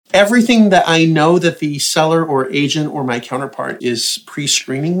Everything that I know that the seller or agent or my counterpart is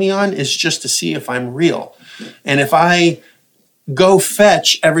pre-screening me on is just to see if I'm real. And if I go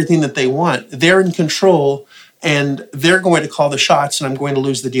fetch everything that they want, they're in control and they're going to call the shots and I'm going to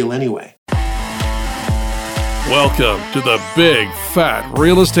lose the deal anyway. Welcome to the Big Fat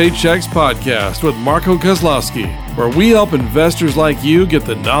Real Estate Checks podcast with Marco Kozlowski, where we help investors like you get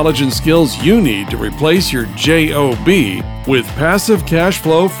the knowledge and skills you need to replace your JOB with passive cash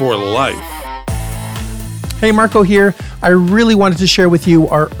flow for life. Hey, Marco here. I really wanted to share with you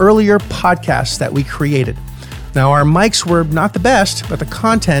our earlier podcasts that we created. Now, our mics were not the best, but the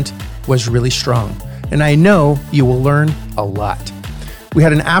content was really strong, and I know you will learn a lot. We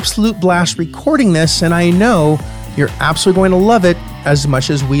had an absolute blast recording this, and I know you're absolutely going to love it as much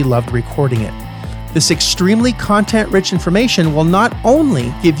as we loved recording it. This extremely content-rich information will not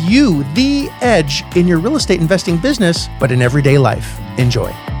only give you the edge in your real estate investing business, but in everyday life.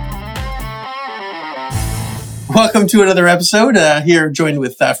 Enjoy. Welcome to another episode. Here joined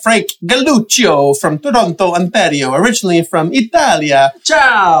with Frank Galluccio from Toronto, Ontario, originally from Italia.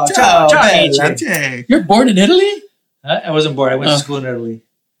 Ciao, AJ. You're born in Italy? I wasn't born. I went to school in Italy.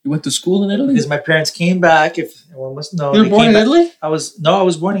 You went to school in Italy? Because my parents came back. If anyone must know, You were born in Italy? I was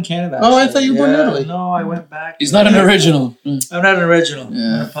born in Canada. Oh, I thought you were born in Italy. No, I went back. He's not an original. I'm not an original.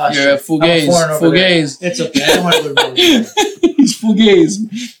 Yeah. I'm You're a fugazi. Fugazi. It's okay. I don't want to go to He's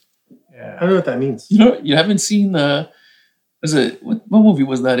fugazi. I don't know what that means. You haven't seen what movie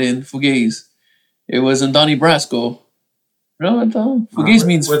was that in? Fugazi. It was in Donnie Brasco. Fugazi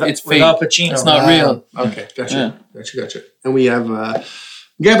means it's fake. Al Pacino. It's not real. Okay, gotcha. Gotcha. And we have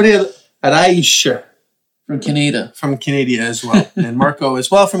Gabriel Araiz From Canada. From Canada as well. And Marco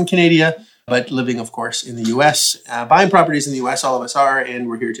as well from Canada, but living, of course, in the U.S. Buying properties in the U.S., all of us are, and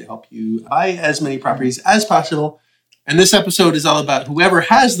we're here to help you buy as many properties as possible. And this episode is all about whoever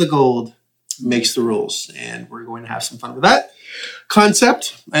has the gold makes the rules. And we're going to have some fun with that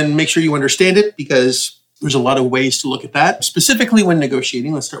concept and make sure you understand it, because there's a lot of ways to look at that. Specifically when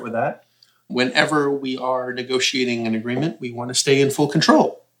negotiating, let's start with that. Whenever we are negotiating an agreement, we want to stay in full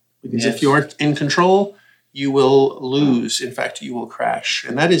control. Because if you aren't in control, you will lose. In fact, you will crash.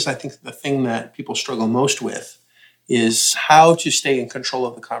 And that is, I think, the thing that people struggle most with is how to stay in control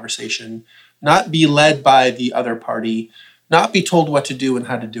of the conversation, not be led by the other party, not be told what to do and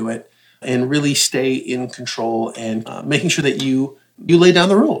how to do it, and really stay in control and making sure that you lay down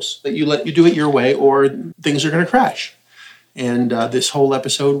the rules, that you do it your way, or things are going to crash. And this whole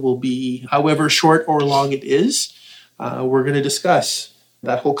episode will be, however short or long it is, we're going to discuss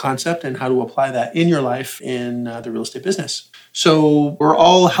that whole concept and how to apply that in your life in the real estate business. So we're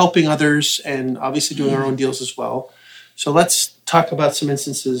all helping others and obviously doing our own deals as well. So let's talk about some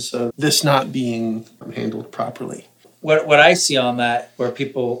instances of this not being handled properly. What I see on that, where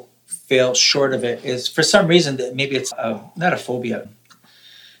people fail short of it, is for some reason that maybe it's not a phobia.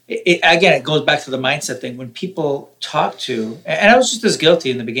 It goes back to the mindset thing. When people talk to, and I was just as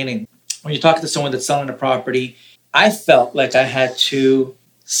guilty in the beginning, when you're talking to someone that's selling a property, I felt like I had to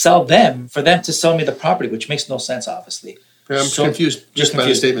sell them for them to sell me the property, which makes no sense, obviously. I'm confused just by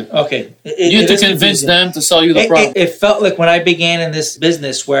the statement. Okay. You had to convince them to sell you the property. It felt like when I began in this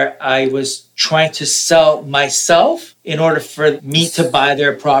business where I was trying to sell myself in order for me to buy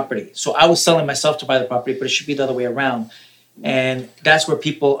their property. So I was selling myself to buy the property, but it should be the other way around. And that's where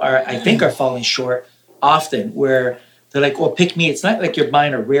people are falling short often, where they're like, well, pick me. It's not like you're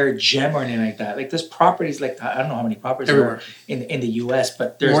buying a rare gem or anything like that. Like there's properties, like I don't know how many properties everywhere in the U.S.,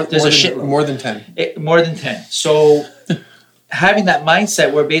 but there's a shitload. More than 10. More than 10. So having that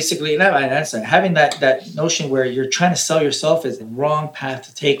mindset where basically, having that notion where you're trying to sell yourself is the wrong path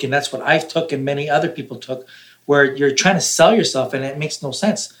to take. And that's what I've took and many other people took, where you're trying to sell yourself and it makes no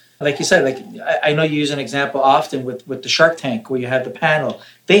sense. Like you said, like I know you use an example often with the Shark Tank, where you have the panel.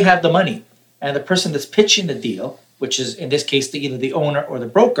 They have the money. And the person that's pitching the deal, which is in this case either the owner or the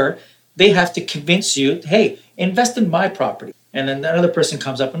broker, they have to convince you, hey, invest in my property. And then another person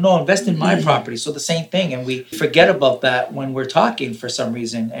comes up and no, invest in my property. So the same thing. And we forget about that when we're talking for some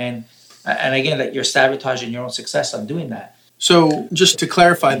reason. And again, that you're sabotaging your own success on doing that. So just to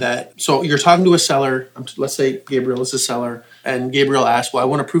clarify that, so you're talking to a seller, let's say Gabriel is a seller, and Gabriel asks, well, I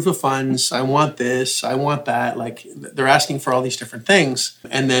want a proof of funds, I want this, I want that. Like they're asking for all these different things.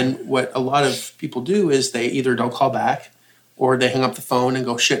 And then what a lot of people do is they either don't call back or they hang up the phone and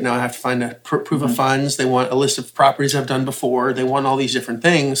go, shit, now I have to find a proof of funds. They want a list of properties I've done before. They want all these different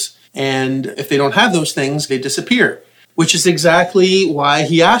things. And if they don't have those things, they disappear, which is exactly why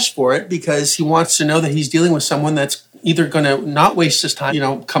he asked for it, because he wants to know that he's dealing with someone that's either going to not waste his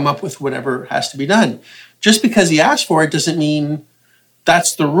time, come up with whatever has to be done. Just because he asked for it doesn't mean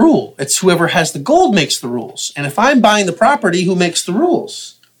That's the rule. It's whoever has the gold makes the rules. And if I'm buying the property, who makes the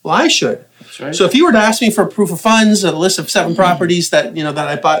rules? Well, I should. That's right. So if you were to ask me for a proof of funds, a list of 7 properties that that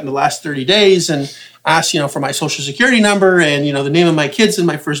I bought in the last 30 days, and ask for my social security number and the name of my kids and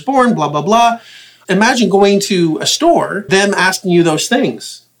my firstborn, blah blah blah. Imagine going to a store, them asking you those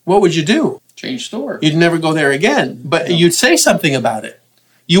things. What would you do? Change store. You'd never go there again. But you'd say something about it.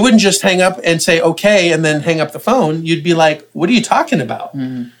 You wouldn't just hang up and say okay and then hang up the phone. You'd be like, "What are you talking about?"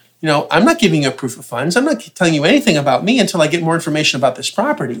 I'm not giving you a proof of funds. I'm not telling you anything about me until I get more information about this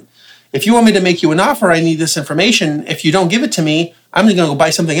property. If you want me to make you an offer, I need this information. If you don't give it to me, I'm going to go buy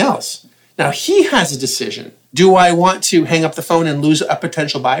something else. Now, he has a decision. Do I want to hang up the phone and lose a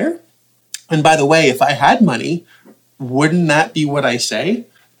potential buyer? And by the way, if I had money, wouldn't that be what I say?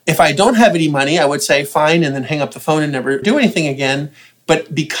 If I don't have any money, I would say fine and then hang up the phone and never do anything again.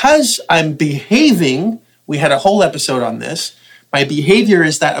 But because I'm behaving, we had a whole episode on this, my behavior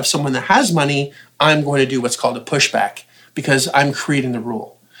is that of someone that has money, I'm going to do what's called a pushback because I'm creating the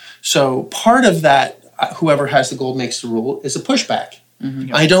rule. So part of that, whoever has the gold makes the rule, is a pushback. I'm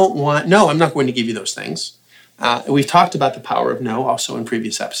not going to give you those things. We've talked about the power of no also in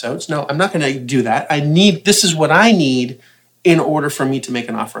previous episodes. No, I'm not going to do that. This is what I need in order for me to make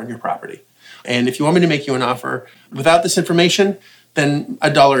an offer on your property. And if you want me to make you an offer without this information, then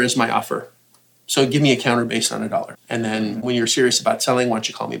 $1 is my offer. So give me a counter based on $1. And then when you're serious about selling, why don't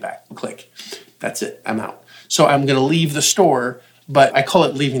you call me back? Click. That's it. I'm out. So I'm going to leave the store, but I call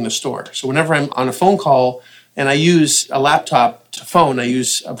it leaving the store. So whenever I'm on a phone call and I use a laptop to phone, I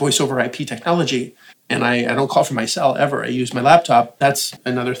use a voice over IP technology, and I don't call from my cell ever. I use my laptop. That's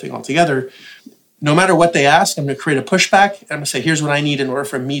another thing altogether. No matter what they ask, I'm going to create a pushback. And I'm going to say, here's what I need in order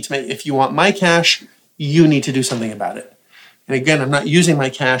for me to make, if you want my cash, you need to do something about it. And again, I'm not using my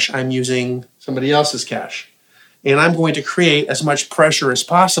cash. I'm using somebody else's cash. And I'm going to create as much pressure as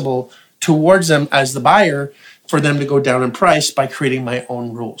possible towards them as the buyer for them to go down in price by creating my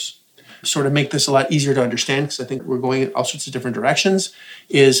own rules. Sort of make this a lot easier to understand, because I think we're going in all sorts of different directions,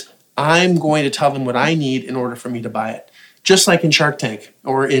 is I'm going to tell them what I need in order for me to buy it. Just like in Shark Tank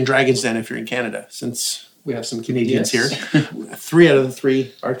or in Dragon's Den if you're in Canada, since we have some Canadians here. 3 out of the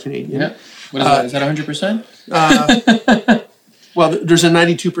 3 are Canadian. Yeah. What is that? Is that 100%? Well, there's a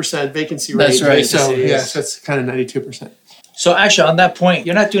 92% vacancy rate. That's right. So, yes, that's kind of 92%. So actually, on that point,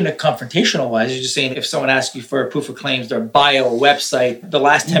 you're not doing it confrontational wise. You're just saying if someone asks you for a proof of claims, their bio, website, the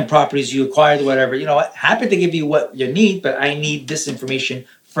last 10 properties you acquired, whatever, happy to give you what you need, but I need this information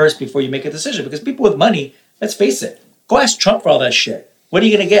first before you make a decision. Because people with money, let's face it, go ask Trump for all that shit. What are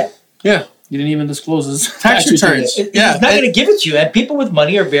you going to get? Yeah. You didn't even disclose his tax returns. He's not going to give it to you. And people with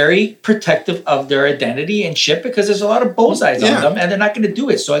money are very protective of their identity and shit because there's a lot of bullseyes on them, and they're not going to do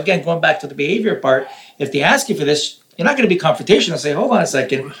it. So again, going back to the behavior part, if they ask you for this, you're not going to be confrontational and say, hold on a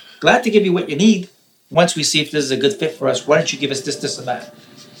second, glad to give you what you need. Once we see if this is a good fit for us, why don't you give us this, this, and that?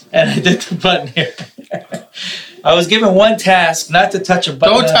 And I did the button here. I was given one task, not to touch a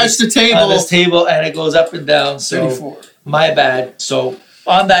button. Don't touch the table. On this table, and it goes up and down. So 34. My bad. So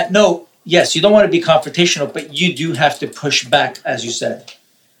on that note, yes, you don't want to be confrontational, but you do have to push back, as you said.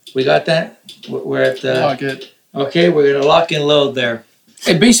 We got that? We're at the... Lock it. Okay, we're going to lock and load there.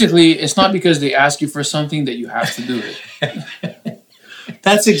 And basically, it's not because they ask you for something that you have to do it.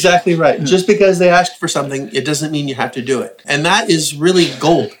 That's exactly right. Just because they ask for something, it doesn't mean you have to do it. And that is really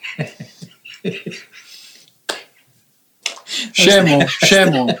gold.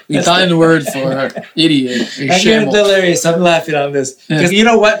 Shamo. Italian word for idiot. And you're delirious. I'm laughing on this. Because you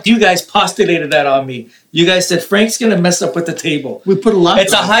know what? You guys postulated that on me. You guys said, Frank's going to mess up with the table. We put a lock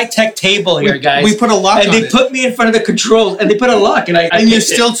It's a high-tech table here, guys. We put a lock on it. And they put me in front of the controls, and they put a lock, and I you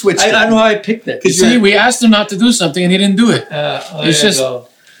still switched it. I don't know how I picked it. You see, we asked him not to do something, and he didn't do it. It's just...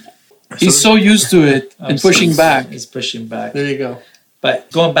 He's so used to it and pushing back. He's pushing back. There you go. But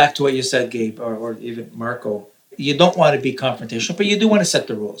going back to what you said, Gabe, or even Marco, you don't want to be confrontational, but you do want to set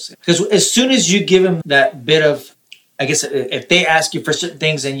the rules. Because as soon as you give them that bit of, I guess, if they ask you for certain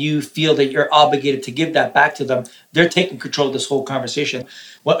things and you feel that you're obligated to give that back to them, they're taking control of this whole conversation.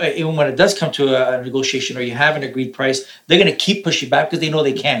 Well, even when it does come to a negotiation or you have an agreed price, they're going to keep pushing back because they know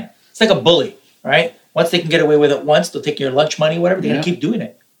they can. It's like a bully, right? Once they can get away with it once, they'll take your lunch money, whatever, they're going to keep doing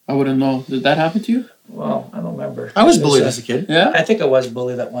it. I wouldn't know. Did that happen to you? Well, I don't remember. I was bullied as a kid. Yeah? I think I was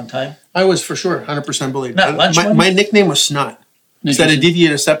bullied at one time. I was for sure 100% bullied. Not lunch money? My nickname was Snot. Because I had a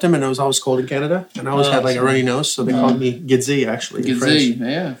deviated septum and it was always cold in Canada. And I always had like a runny nose, so they called me Gidzi, actually. Gidzi,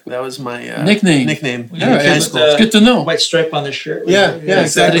 yeah. That was my nickname. Yeah, it's good to know. White stripe on the shirt. Yeah,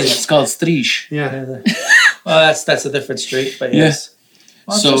 exactly. It's called striche. Yeah. Well, that's a different streak, but yes.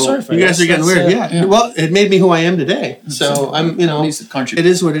 I'm so sorry for you guys are getting weird. Yeah. Well, it made me who I am today. So I'm, it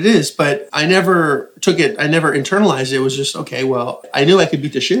is what it is. But I never took it. I never internalized it. It was just, okay, well, I knew I could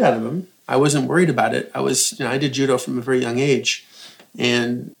beat the shit out of him. I wasn't worried about it. I did judo from a very young age.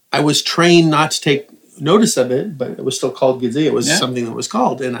 And I was trained not to take notice of it, but it was still called Gidze. It was something that was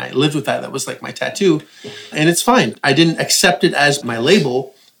called. And I lived with that. That was like my tattoo. And it's fine. I didn't accept it as my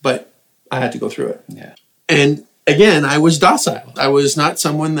label, but I had to go through it. Yeah. And again, I was docile. I was not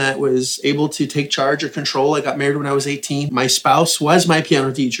someone that was able to take charge or control. I got married when I was 18. My spouse was my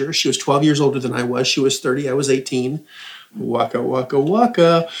piano teacher. She was 12 years older than I was. She was 30. I was 18. Waka, waka,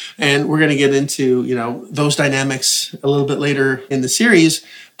 waka. And we're going to get into, those dynamics a little bit later in the series.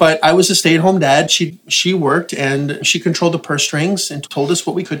 But I was a stay-at-home dad. She worked and she controlled the purse strings and told us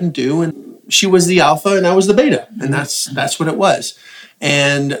what we couldn't do. And she was the alpha and I was the beta. And that's what it was.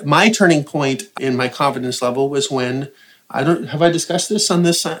 And my turning point in my confidence level was when have I discussed this on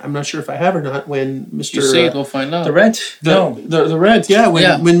this? I'm not sure if I have or not. When Mr. You say it, we'll find out. The rent? The rent, yeah.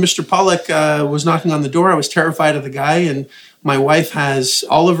 When Mr. Pollock was knocking on the door, I was terrified of the guy. And my wife has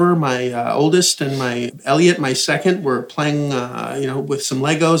Oliver, my oldest, and my Elliot, my second. We're playing, with some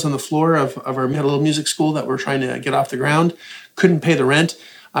Legos on the floor of our little music school that we're trying to get off the ground. Couldn't pay the rent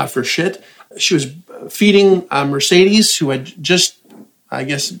for shit. She was feeding Mercedes, who had just, I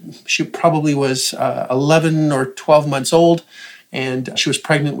guess she probably was 11 or 12 months old, and she was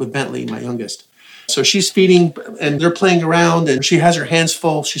pregnant with Bentley, my youngest. So she's feeding, and they're playing around, and she has her hands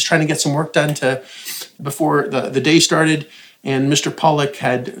full. She's trying to get some work done before the day started. And Mr. Pollock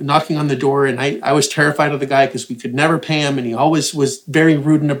had knocking on the door, and I was terrified of the guy because we could never pay him, and he always was very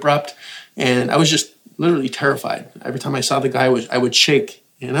rude and abrupt. And I was just literally terrified. Every time I saw the guy, I would shake.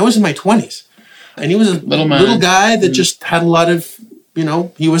 And I was in my 20s. And he was a little guy that just had a lot of,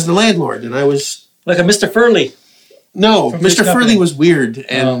 he was the landlord, and I was... Like a Mr. Furley. No, Mr. Furley was weird,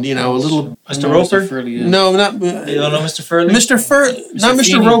 and, a little... Mr. Roper? No, not... You don't know Mr. Furley? Not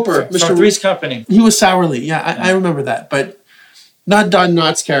Mr. Roper. Mr. Three's Company. He was Sourly. Yeah, I remember that, but... Not Don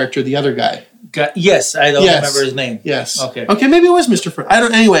Knotts' character, the other guy. Yes, I don't remember his name. Yes. Okay, maybe it was Mr. Furley.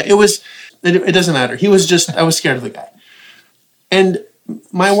 Anyway, it doesn't matter. He was just, I was scared of the guy. And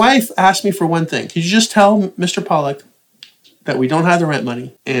my wife asked me for one thing. Could you just tell Mr. Pollock that we don't have the rent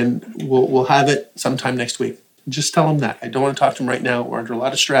money and we'll have it sometime next week? Just tell him that. I don't want to talk to him right now. We're under a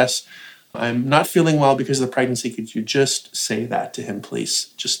lot of stress. I'm not feeling well because of the pregnancy. Could you just say that to him, please?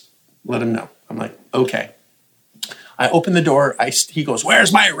 Just let him know. I'm like, okay. I open the door. He goes,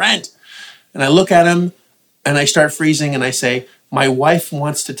 "Where's my rent?" And I look at him and I start freezing and I say, "My wife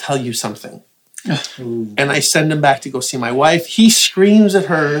wants to tell you something." And I send him back to go see my wife. He screams at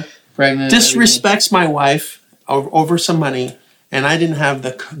her, pregnant, disrespects my wife over some money. And I didn't have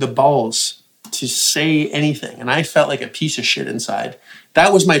the balls to say anything. And I felt like a piece of shit inside.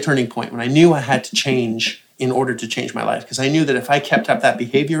 That was my turning point when I knew I had to change in order to change my life. Because I knew that if I kept up that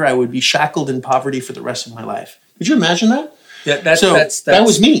behavior, I would be shackled in poverty for the rest of my life. Could you imagine that? Yeah, that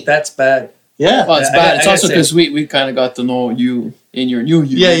was me. That's bad. Yeah. Well, it's bad. It's also because we kind of got to know you in your new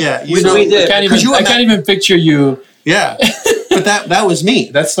you. Yeah. We did. I can't even picture you. Yeah. But that was me.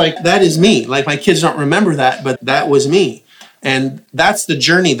 That is me. Like, my kids don't remember that, but that was me. And that's the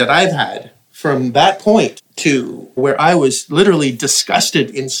journey that I've had from that point to where I was literally disgusted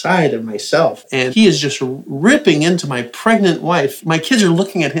inside of myself. And he is just ripping into my pregnant wife. My kids are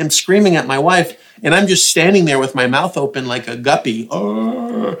looking at him, screaming at my wife, and I'm just standing there with my mouth open like a guppy,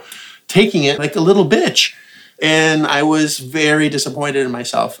 taking it like a little bitch. And I was very disappointed in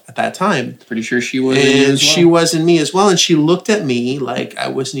myself at that time. Pretty sure she was in you as well. She was in me as well. And she looked at me like I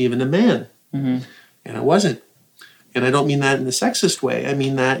wasn't even a man. Mm-hmm. And I wasn't. And I don't mean that in a sexist way. I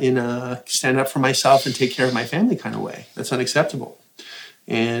mean that in a stand up for myself and take care of my family kind of way. That's unacceptable.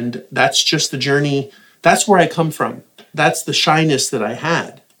 And that's just the journey. That's where I come from. That's the shyness that I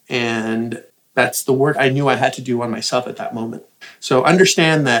had. And that's the work I knew I had to do on myself at that moment. So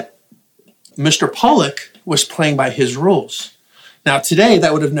understand that Mr. Pollock was playing by his rules. Now, today,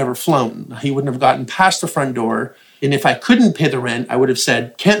 that would have never flown. He wouldn't have gotten past the front door. And if I couldn't pay the rent, I would have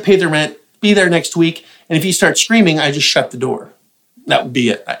said, "Can't pay the rent, be there next week." And if he starts screaming, I just shut the door. That would be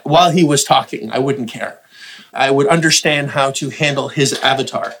it. While he was talking, I wouldn't care. I would understand how to handle his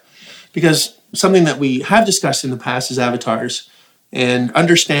avatar. Because something that we have discussed in the past is avatars. And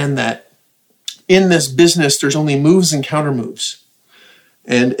understand that in this business, there's only moves and counter moves.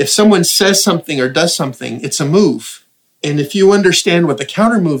 And if someone says something or does something, it's a move. And if you understand what the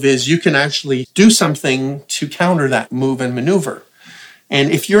counter move is, you can actually do something to counter that move and maneuver. And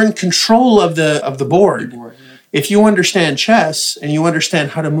if you're in control of the board, if you understand chess and you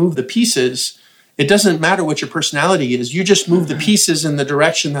understand how to move the pieces, It doesn't matter what your personality is. You just move the pieces in the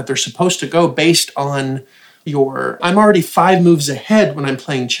direction that they're supposed to go based on I'm already 5 moves ahead when I'm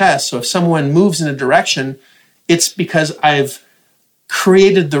playing chess. So if someone moves in a direction, it's because I've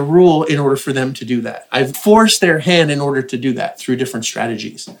created the rule in order for them to do that. I've forced their hand in order to do that through different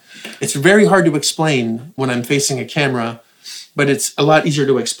strategies. It's very hard to explain when I'm facing a camera, but it's a lot easier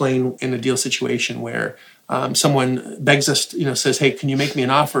to explain in a deal situation where someone begs us, says, hey, can you make me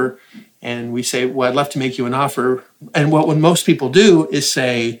an offer? And we say, well, I'd love to make you an offer. And what most people do is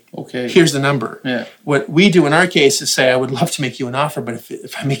say, okay, here's the number. Yeah. What we do in our case is say, I would love to make you an offer, but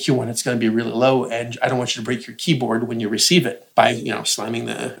if I make you one, it's going to be really low, and I don't want you to break your keyboard when you receive it by, slamming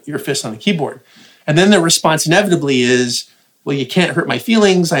your fist on the keyboard. And then the response inevitably is, well, you can't hurt my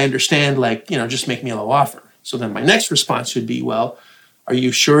feelings. I understand, just make me a low offer. So then my next response would be, well, are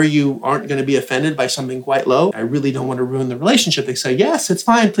you sure you aren't going to be offended by something quite low? I really don't want to ruin the relationship. They say, yes, it's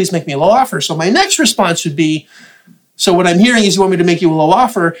fine. Please make me a low offer. So my next response would be, so what I'm hearing is you want me to make you a low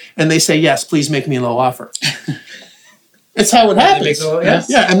offer? And they say, yes, please make me a low offer. It's how it happens.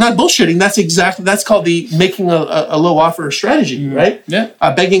 Yeah, I'm not bullshitting. That's called the making a low offer strategy, right? Yeah.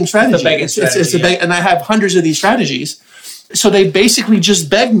 A begging strategy. It's a begging strategy. And I have hundreds of these strategies. So they basically just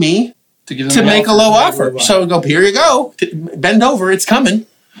beg me to make a low offer. So go, here you go. Bend over, it's coming.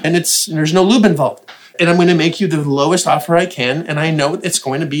 And there's no lube involved. And I'm going to make you the lowest offer I can, and I know it's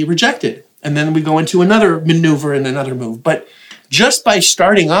going to be rejected. And then we go into another maneuver and another move. But just by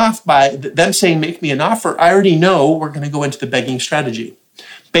starting off by them saying, make me an offer, I already know we're going to go into the begging strategy.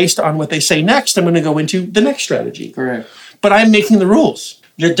 Based on what they say next, I'm going to go into the next strategy. Correct. But I'm making the rules.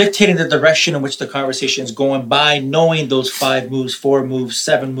 You're dictating the direction in which the conversation is going by knowing those 5 moves, 4 moves,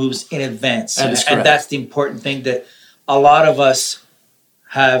 7 moves in advance. And that's the important thing that a lot of us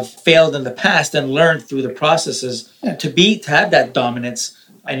have failed in the past and learned through the processes to have that dominance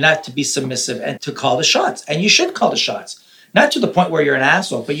and not to be submissive and to call the shots. And you should call the shots. Not to the point where you're an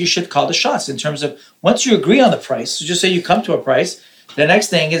asshole, but you should call the shots in terms of once you agree on the price. So just say you come to a price. The next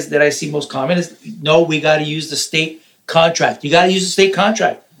thing is that I see most common is, no, we got to use the state contract. You got to use a state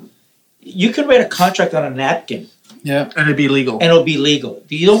contract. You can write a contract on a napkin. Yeah. And it'd be legal. And it'll be legal.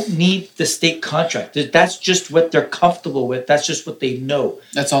 You don't need the state contract. That's just what they're comfortable with. That's just what they know.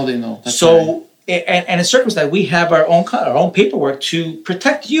 That's all they know. That's so, right. and in circumstances, we have our own paperwork to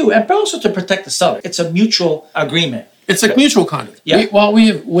protect you and also to protect the seller. It's a mutual agreement. It's like mutual conduct. Yeah. We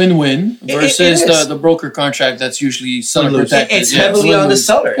have win-win versus the broker contract that's usually seller protected. It's heavily on the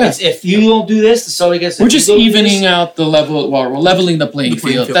seller. Yeah. If you don't do this, the seller gets it. We're just evening out the level. Well, we're leveling the playing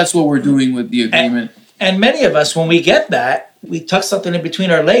field. That's what we're doing with the agreement. And many of us, when we get that, we tuck something in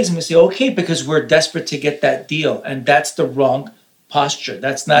between our legs and we say, okay, because we're desperate to get that deal. And that's the wrong posture.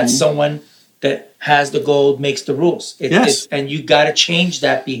 That's not someone that has the gold, makes the rules. And you got to change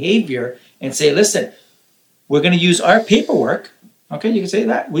that behavior and say, listen, we're going to use our paperwork. Okay, you can say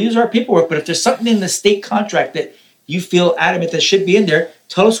that. We use our paperwork, but if there's something in the state contract that you feel adamant that should be in there,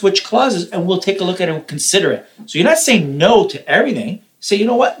 tell us which clauses and we'll take a look at it and consider it. So you're not saying no to everything. Say, you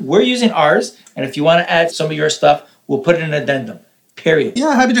know what? We're using ours, and if you want to add some of your stuff, we'll put it in an addendum. Period.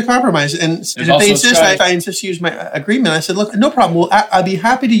 Yeah, happy to compromise. And if they insist, I insist to use my agreement. I said, look, no problem. I'll be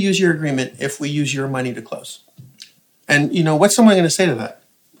happy to use your agreement if we use your money to close. And, what's someone going to say to that?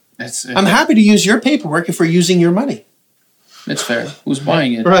 I'm happy to use your paperwork if we're using your money. That's fair. Who's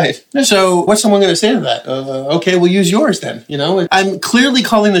buying it? Right. So what's someone going to say to that? Okay, we'll use yours then. I'm clearly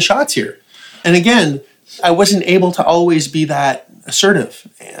calling the shots here. And again, I wasn't able to always be that assertive.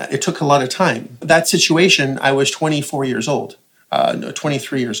 It took a lot of time. That situation, I was 24 years old.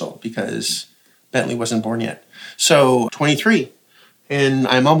 23 years old because Bentley wasn't born yet. So 23. And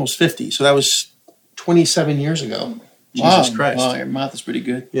I'm almost 50. So that was 27 years ago. Jesus Christ. Wow, your math is pretty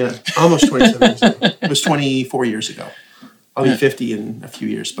good. Yeah, almost 27 years ago. It was 24 years ago. I'll be 50 in a few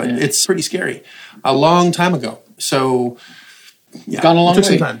years, but it's pretty scary. A long time ago. So, gone a long way. It took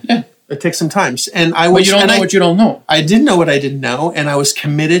some time. Yeah. It takes some time. And you don't know what you don't know. I didn't know what I didn't know, and I was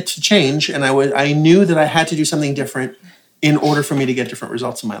committed to change, and I knew that I had to do something different in order for me to get different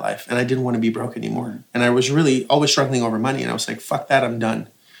results in my life, and I didn't want to be broke anymore. And I was really always struggling over money, and I was like, fuck that, I'm done.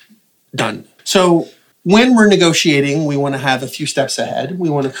 Done. So when we're negotiating, we want to have a few steps ahead. We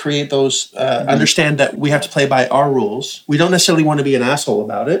want to create those, understand that we have to play by our rules. We don't necessarily want to be an asshole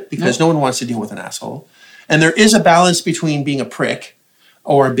about it because no one wants to deal with an asshole. And there is a balance between being a prick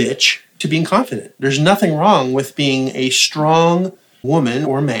or a bitch to being confident. There's nothing wrong with being a strong woman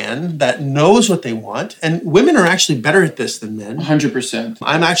or man that knows what they want. And women are actually better at this than men. 100%.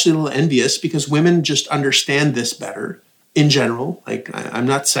 I'm actually a little envious because women just understand this better in general. Like, I'm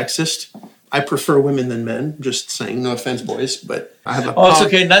not sexist. I prefer women than men. Just saying, no offense, boys, but I have a it's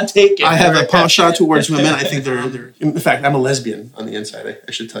okay, none taken. I have a penchant towards women. I think they're. In fact, I'm a lesbian on the inside.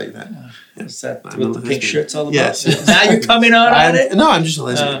 I should tell you that. Is that what the pink shirt's all about? Yes. Now you're coming on it? No, I'm just a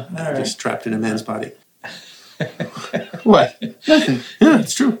lesbian. I'm just trapped in a man's body. What? Nothing. Yeah,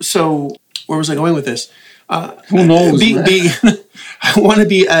 it's true. So, where was I going with this? Who knows?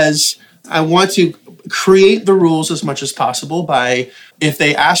 I want to create the rules as much as possible by, if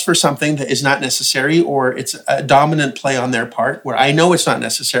they ask for something that is not necessary or it's a dominant play on their part where I know it's not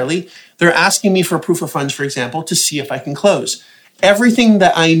necessarily, they're asking me for proof of funds, for example, to see if I can close. Everything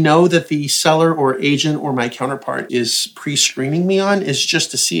that I know that the seller or agent or my counterpart is pre-screening me on is just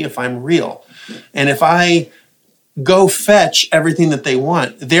to see if I'm real. And if I go fetch everything that they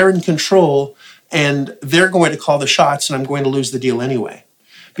want, they're in control and they're going to call the shots and I'm going to lose the deal anyway.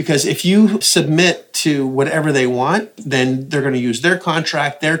 Because if you submit to whatever they want, then they're going to use their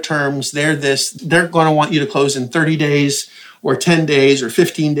contract, their terms, they're going to want you to close in 30 days or 10 days or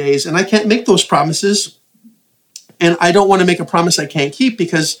 15 days. And I can't make those promises. And I don't want to make a promise I can't keep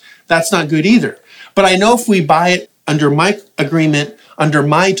because that's not good either. But I know if we buy it under my agreement, under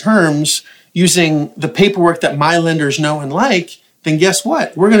my terms, using the paperwork that my lenders know and like, then guess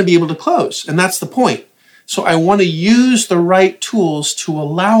what? We're going to be able to close. And that's the point. So I want to use the right tools to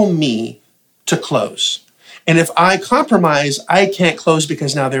allow me to close. And if I compromise, I can't close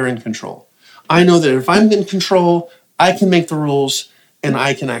because now they're in control. I know that if I'm in control, I can make the rules and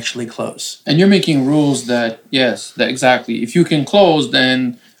I can actually close. And you're making rules that exactly. If you can close,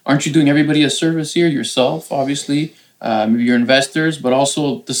 then aren't you doing everybody a service here? Yourself, obviously, maybe your investors, but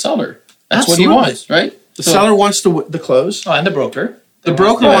also the seller. That's Absolutely. What he wants, right? The seller wants the close. Oh, and the broker. The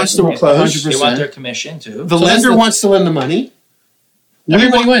broker wants to close. 100%. They want their commission too. The lender wants to lend the money.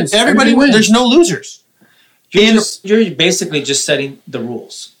 Everybody wins. Everybody wins. There's no losers. You're basically just setting the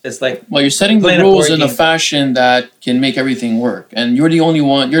rules. It's like, well, you're setting the rules in a fashion that can make everything work, and you're the only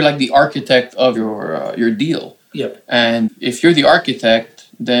one. You're like the architect of your deal. Yep. And if you're the architect,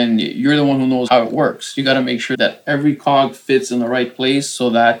 then you're the one who knows how it works. You got to make sure that every cog fits in the right place so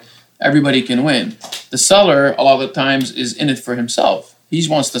that everybody can win. The seller, a lot of the times, is in it for himself. He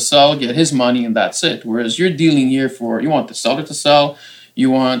wants to sell, get his money, and that's it. Whereas you're dealing here you want the seller to sell, you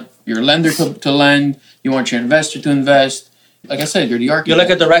want your lender to lend, you want your investor to invest. Like I said, you're the architect. You're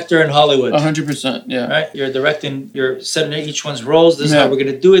like a director in Hollywood. 100%, yeah. Right? You're directing, you're setting each one's roles. This is how we're going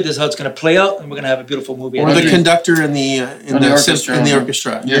to do it. This is how it's going to play out, and we're going to have a beautiful movie. Or the conductor in the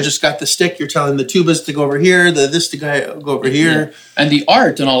orchestra. Yeah. You just got the stick. You're telling the tubas to go over here, this to go over here. Yeah. And the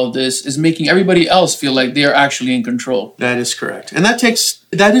art in all of this is making everybody else feel like they are actually in control. That is correct, and that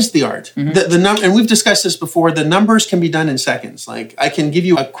is the art. Mm-hmm. And we've discussed this before. The numbers can be done in seconds. Like I can give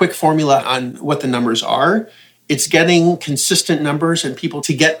you a quick formula on what the numbers are. It's getting consistent numbers and people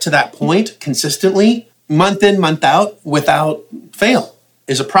to get to that point consistently, month in, month out, without fail,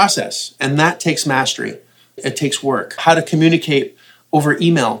 is a process. And that takes mastery. It takes work. How to communicate over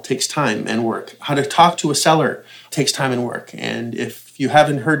email takes time and work. How to talk to a seller takes time and work. And if you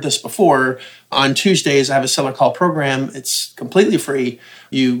haven't heard this before, on Tuesdays, I have a seller call program. It's completely free.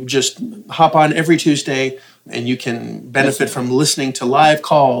 You just hop on every Tuesday and you can benefit from listening to live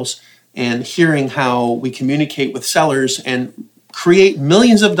calls and hearing how we communicate with sellers and create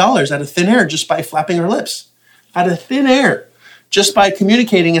millions of dollars out of thin air just by flapping our lips. Out of thin air. Just by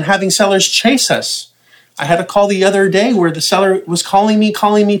communicating and having sellers chase us. I had a call the other day where the seller was calling me,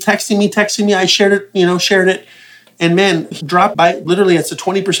 texting me. I shared it. And man, dropped by, literally it's a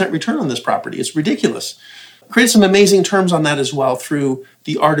 20% return on this property. It's ridiculous. Created some amazing terms on that as well through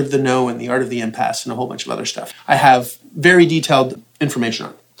the art of the no and the art of the impasse and a whole bunch of other stuff. I have very detailed information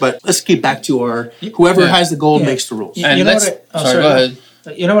on it. But let's get back to whoever has the gold makes the rules. And go ahead.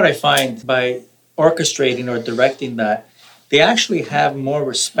 You know what I find by orchestrating or directing that, they actually have more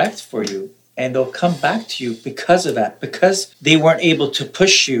respect for you and they'll come back to you because of that. Because they weren't able to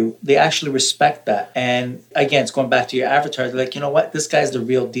push you, they actually respect that. And again, it's going back to your avatar. They're like, you know what? This guy's the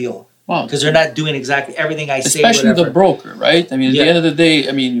real deal. Wow. Because they're not doing exactly everything I say. Especially the broker, right? I mean, at the end of the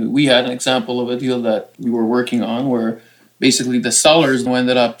day, we had an example of a deal that we were working on where basically the sellers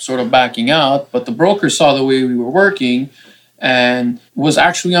ended up sort of backing out, but the broker saw the way we were working and was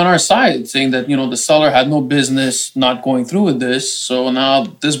actually on our side, saying that, the seller had no business not going through with this. So now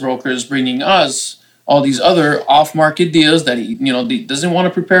this broker is bringing us all these other off-market deals that he doesn't want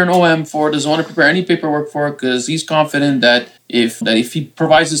to prepare an OM for, doesn't want to prepare any paperwork for, because he's confident that if he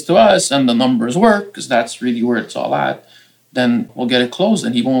provides this to us and the numbers work, because that's really where it's all at, then we'll get it closed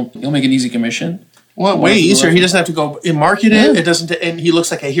and he'll make an easy commission. Well, way easier. He doesn't have to go and market it. It doesn't, and he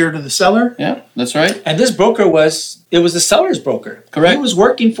looks like a hero to the seller. Yeah, that's right. And this broker was the seller's broker. Correct. He was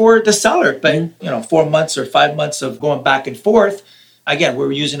working for the seller, but 4 months or 5 months of going back and forth. Again, we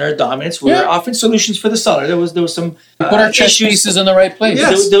were using our dominance. We were offering solutions for the seller. There was some we put our chess pieces in the right place.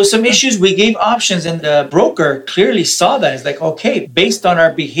 Yes. There was some issues. We gave options, and the broker clearly saw that. It's like, okay, based on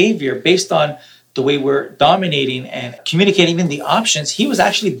our behavior, based on the way we're dominating and communicating even the options, he was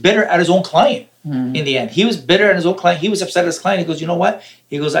actually bitter at his own client. In the end, he was bitter at his own client. He was upset at his client. He goes, you know what?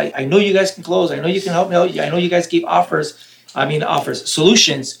 He goes, I know you guys can close. I know you can help me out. I know you guys gave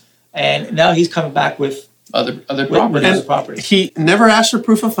solutions. And now he's coming back with other properties. He never asked for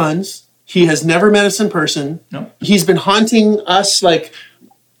proof of funds. He has never met us in person. No. He's been haunting us like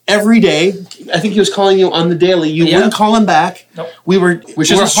every day. I think he was calling you on the daily. You wouldn't call him back. Nope.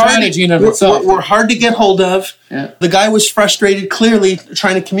 Which is a strategy in itself. We're hard to get hold of. Yeah. The guy was frustrated, clearly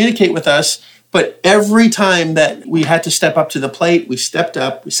trying to communicate with us. But every time that we had to step up to the plate, we stepped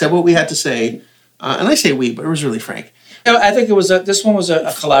up. We said what we had to say. And I say we, but it was really Frank. I think this one was a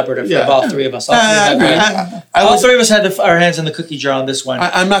collaborative of all three of us. All three of us had our hands in the cookie jar on this one.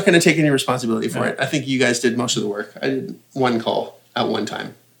 I'm not going to take any responsibility for it. I think you guys did most of the work. I did one call at one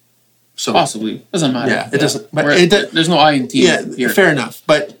time. So possibly. Doesn't matter. Yeah, it doesn't. But there's no I in team here. Fair enough.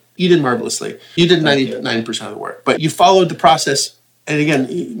 But you did marvelously. You did 99% of the work. But you followed the process. And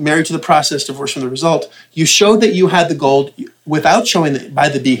again, married to the process, divorced from the result. You showed that you had the gold without showing it by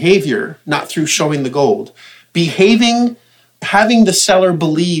the behavior, not through showing the gold. Behaving, having the seller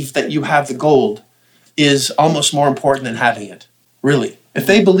believe that you have the gold is almost more important than having it. Really. If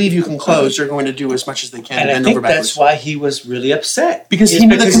they believe you can close, they're going to do as much as they can. And I think that's why he was really upset. Because he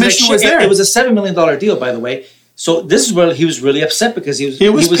knew the commission was there. It was a $7 million deal, by the way. So this is where he was really upset because he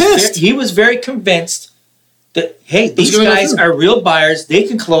was pissed. He was very convinced that, hey, these guys are real buyers. They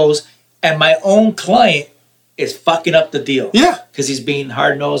can close. And my own client is fucking up the deal. Yeah. Because he's being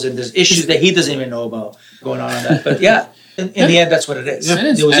hard-nosed and there's issues that he doesn't even know about going on that. But yeah. In the end, that's what it is. It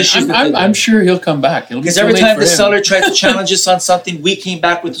is. There was issues I'm sure he'll come back. Because every time the seller tried to challenge us on something, we came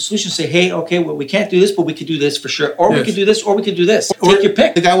back with the solution. Say, hey, okay, well, we can't do this, but we could do this for sure. Or we could do this, or we could do this. Take your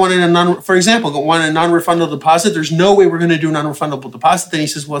pick. The guy wanted a non-refundable deposit. There's no way we're going to do a non-refundable deposit. Then he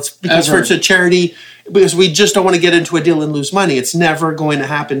says, well, it's because it's a charity, because we just don't want to get into a deal and lose money. It's never going to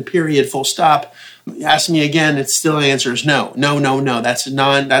happen, period, full stop. Ask me again, it still answers no.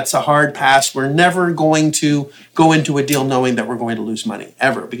 That's a hard pass. We're never going to go into a deal knowing that we're going to lose money,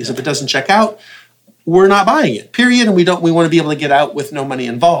 ever. Because if it doesn't check out, we're not buying it, period. And we want to be able to get out with no money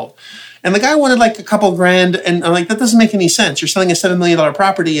involved. And the guy wanted like a couple grand, and I'm like, that doesn't make any sense. You're selling a $7 million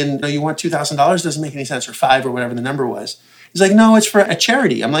property and you want $2,000, doesn't make any sense, or $5,000 or whatever the number was. He's like, no, it's for a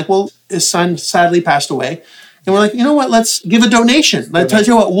charity. I'm like, well, his son sadly passed away. And we're like, you know what, let's give a donation. Let's tell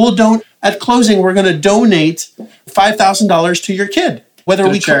you what, at closing, we're going to donate $5,000 to your kid, to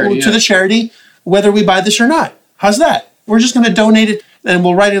the charity, whether we buy this or not. How's that? We're just going to donate it, and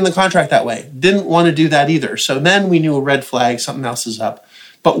we'll write it in the contract that way. Didn't want to do that either. So then we knew a red flag, something else is up.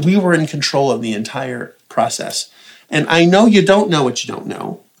 But we were in control of the entire process. And I know you don't know what you don't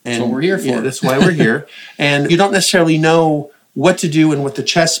know. And that's what we're here for. Yeah, that's why we're here. And you don't necessarily know what to do and what the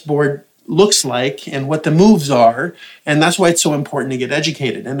chessboard looks like and what the moves are, and that's why it's so important to get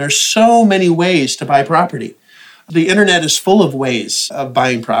educated. And there's so many ways to buy property. The internet is full of ways of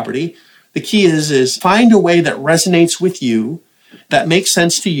buying property. The key is find a way that resonates with you, that makes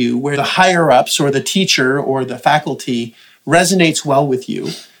sense to you, where the higher ups or the teacher or the faculty resonates well with you.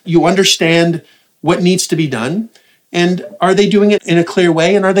 You understand what needs to be done, and are they doing it in a clear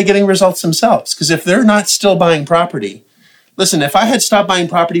way, and are they getting results themselves? Because if they're not still buying property, listen, if I had stopped buying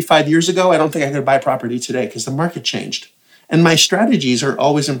property 5 years ago, I don't think I could buy property today because the market changed. And my strategies are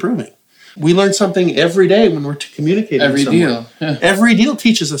always improving. We learn something every day when we're communicating. Every deal. Yeah. Every deal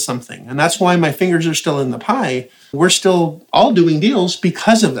teaches us something. And that's why my fingers are still in the pie. We're still all doing deals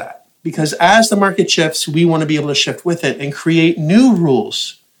because of that. Because as the market shifts, we want to be able to shift with it and create new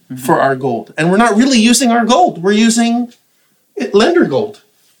rules for our gold. And we're not really using our gold. We're using lender gold.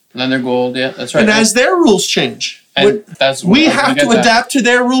 Lender gold, yeah, that's right. And as their rules change, we have to adapt to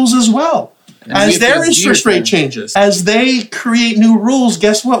their rules as well. As their interest rate changes, as they create new rules,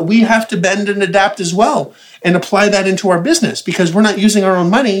 guess what? We have to bend and adapt as well and apply that into our business because we're not using our own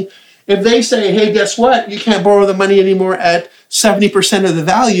money. If they say, hey, guess what? You can't borrow the money anymore at 70% of the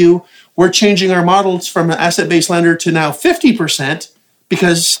value, we're changing our models from an asset-based lender to now 50%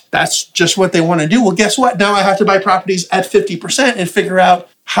 because that's just what they want to do. Well, guess what? Now I have to buy properties at 50% and figure out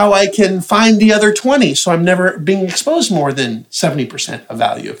how I can find the other 20 so I'm never being exposed more than 70% of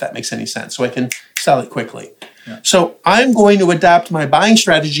value, if that makes any sense, so I can sell it quickly. Yeah. So I'm going to adapt my buying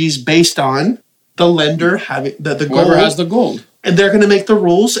strategies based on the lender having the Whoever gold, has the gold. and they're going to make the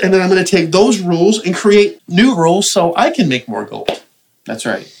rules, and then I'm going to take those rules and create new rules so I can make more gold. That's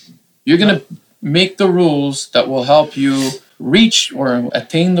right. You're going to make the rules that will help you reach or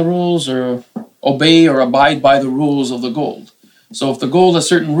attain the rules or obey or abide by the rules of the gold. So if the gold has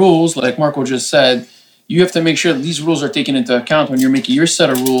certain rules, like Marco just said, you have to make sure that these rules are taken into account when you're making your set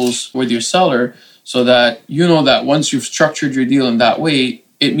of rules with your seller, so that you know that once you've structured your deal in that way,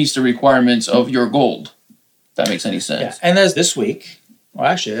 it meets the requirements of your gold. If that makes any sense. Yeah. And as this week, well,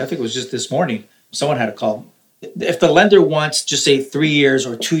 actually, I think it was just this morning, someone had a call. If the lender wants, just say 3 years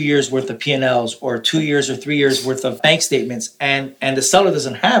or 2 years worth of P&Ls or 2 years or 3 years worth of bank statements, and the seller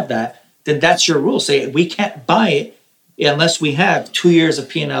doesn't have that, then that's your rule. Say we can't buy it unless we have 2 years of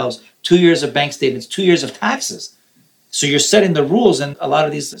P&Ls, 2 years of bank statements, 2 years of taxes. So you're setting the rules, and a lot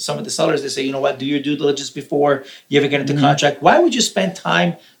of some of the sellers, they say, you know what, do your due diligence before you ever get into contract. Why would you spend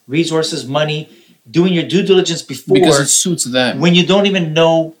time, resources, money doing your due diligence before? Because it suits them. When you don't even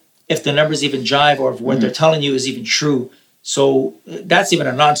know if the numbers even jive or if what they're telling you is even true. So that's even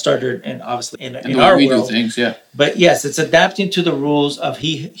a non-starter, and obviously in our we world. do things, yeah. But yes, it's adapting to the rules of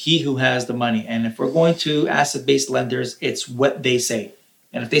he who has the money. And if we're going to asset-based lenders, it's what they say.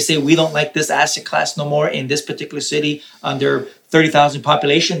 And if they say we don't like this asset class no more in this particular city under 30,000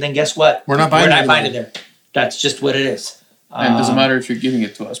 population, then guess what? We're not buying it there. That's just what it is. And it doesn't matter if you're giving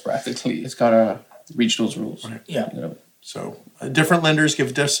it to us practically. It's got to reach those rules. Right. Yeah. You know? So different lenders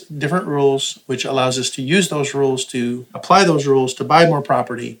give us different rules, which allows us to use those rules to apply those rules to buy more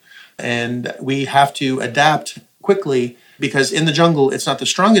property. And we have to adapt quickly, because in the jungle, it's not the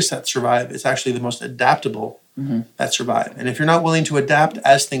strongest that survive. It's actually the most adaptable that survive. And if you're not willing to adapt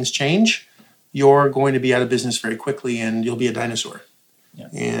as things change, you're going to be out of business very quickly and you'll be a dinosaur. Yeah.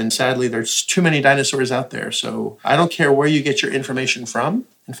 And sadly, there's too many dinosaurs out there. So I don't care where you get your information from.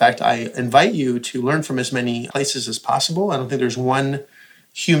 In fact, I invite you to learn from as many places as possible. I don't think there's one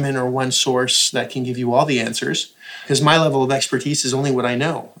human or one source that can give you all the answers, because my level of expertise is only what I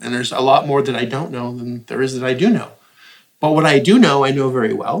know. And there's a lot more that I don't know than there is that I do know. But what I do know, I know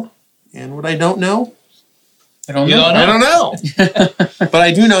very well. And what I don't know, I don't know. But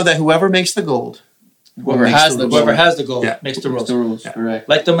I do know that whoever makes the gold, whoever has the gold makes the rules. The rules, correct.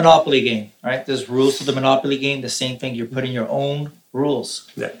 Like the Monopoly game, right? There's rules to the Monopoly game. The same thing. You're putting your own rules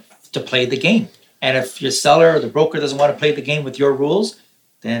to play the game. And if your seller or the broker doesn't want to play the game with your rules,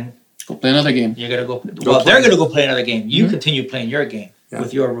 then go play another game. You're gonna go. Well, they're gonna go play another game. You continue playing your game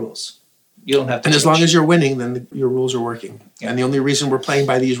with your rules. You don't have to. And as long as you're winning, then your rules are working. Yeah. And the only reason we're playing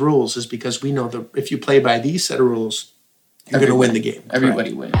by these rules is because we know that if you play by these set of rules, you're going to win the game.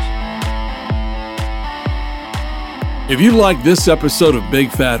 Everybody wins. If you like this episode of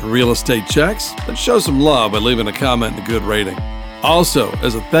Big Fat Real Estate Checks, then show some love by leaving a comment and a good rating. Also,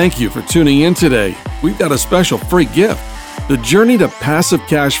 as a thank you for tuning in today, we've got a special free gift. The journey to passive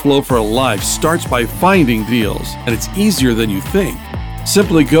cash flow for a life starts by finding deals, and it's easier than you think.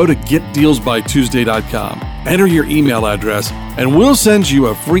 Simply go to getdealsbytuesday.com, enter your email address, and we'll send you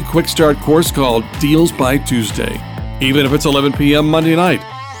a free quick start course called Deals by Tuesday. Even if it's 11 p.m. Monday night,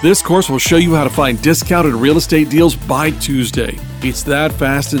 this course will show you how to find discounted real estate deals by Tuesday. It's that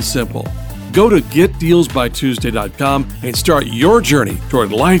fast and simple. Go to getdealsbytuesday.com and start your journey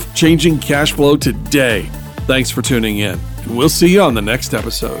toward life-changing cash flow today. Thanks for tuning in, and we'll see you on the next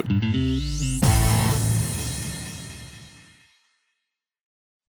episode.